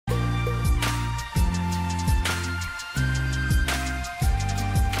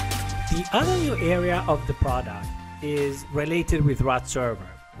The other new area of the product is related with RAD Server.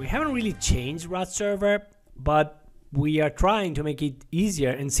 We haven't really changed RAD Server, but we are trying to make it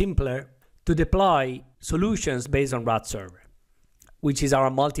easier and simpler to deploy solutions based on RAD Server, which is our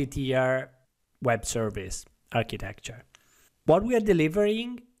multi-tier web service architecture. What we are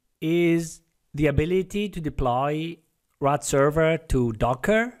delivering is the ability to deploy RAD Server to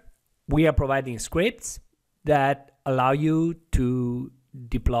Docker. We are providing scripts that allow you to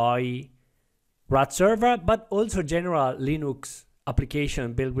deploy RAD Server, but also general Linux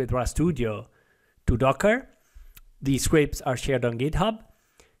application built with RAD Studio to Docker. The scripts are shared on GitHub.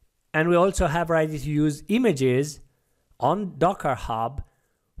 And we also have ready-to-use images on Docker Hub,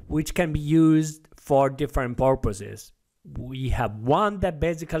 which can be used for different purposes. We have one that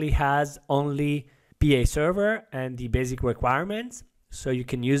basically has only PA server and the basic requirements. So you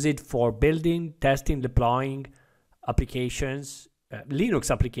can use it for building, testing, deploying applications,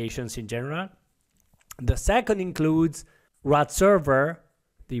 Linux applications in general. The second includes RAD Server,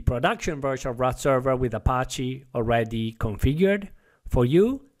 the production version of RAD Server with Apache already configured for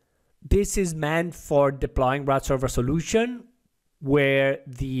you. This is meant for deploying RAD Server solution where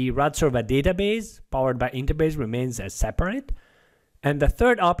the RAD Server database powered by Interbase remains as separate. And the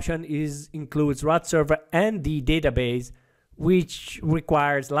third option includes RAD Server and the database, which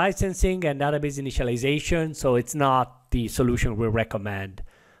requires licensing and database initialization. So it's not the solution we recommend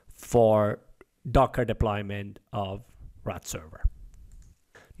for Docker deployment of RAD Server.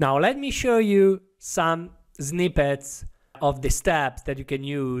 Now let me show you some snippets of the steps that you can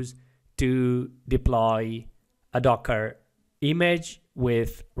use to deploy a Docker image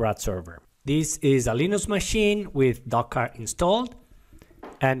with RAD Server. This is a Linux machine with Docker installed.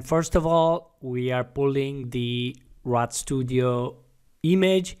 And first of all, we are pulling the RAD Studio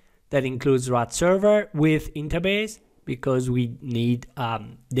image that includes RAD Server with Interbase because we need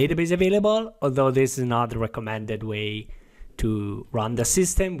database available, although this is not the recommended way to run the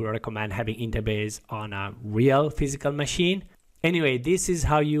system. We recommend having Interbase on a real physical machine. Anyway, this is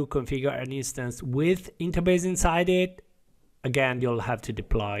how you configure an instance with Interbase inside it. Again, you'll have to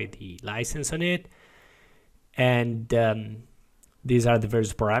deploy the license on it. And these are the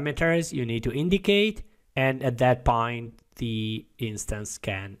various parameters you need to indicate. And at that point, the instance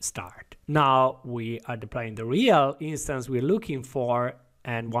can start. Now we are deploying the real instance we're looking for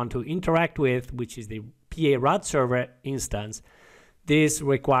and want to interact with, which is the PA RAD Server instance. This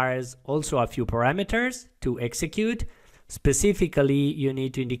requires also a few parameters to execute. Specifically, you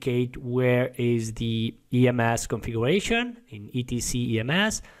need to indicate where is the EMS configuration in etc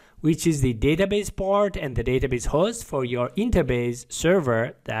EMS, which is the database port and the database host for your Interbase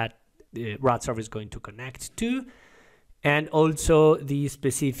server that the RAD Server is going to connect to, and also the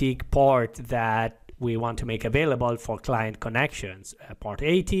specific port that we want to make available for client connections, port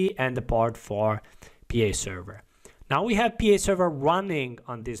 80 and the port for PA server. Now we have PA server running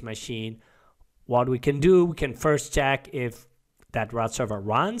on this machine. What we can do, we can first check if that RAD Server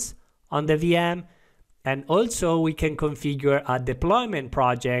runs on the VM, and also we can configure a deployment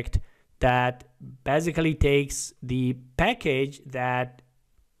project that basically takes the package that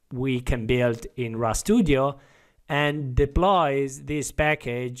we can build in RAD Studio and deploys this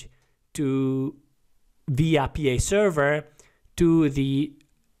package via PA server to the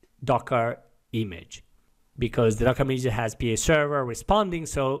Docker image, because the Docker image has PA server responding.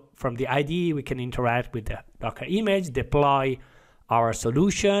 So from the IDE, we can interact with the Docker image, deploy our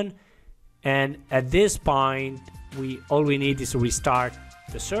solution. And at this point, all we need is to restart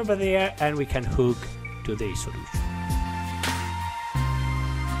the server there and we can hook to the solution.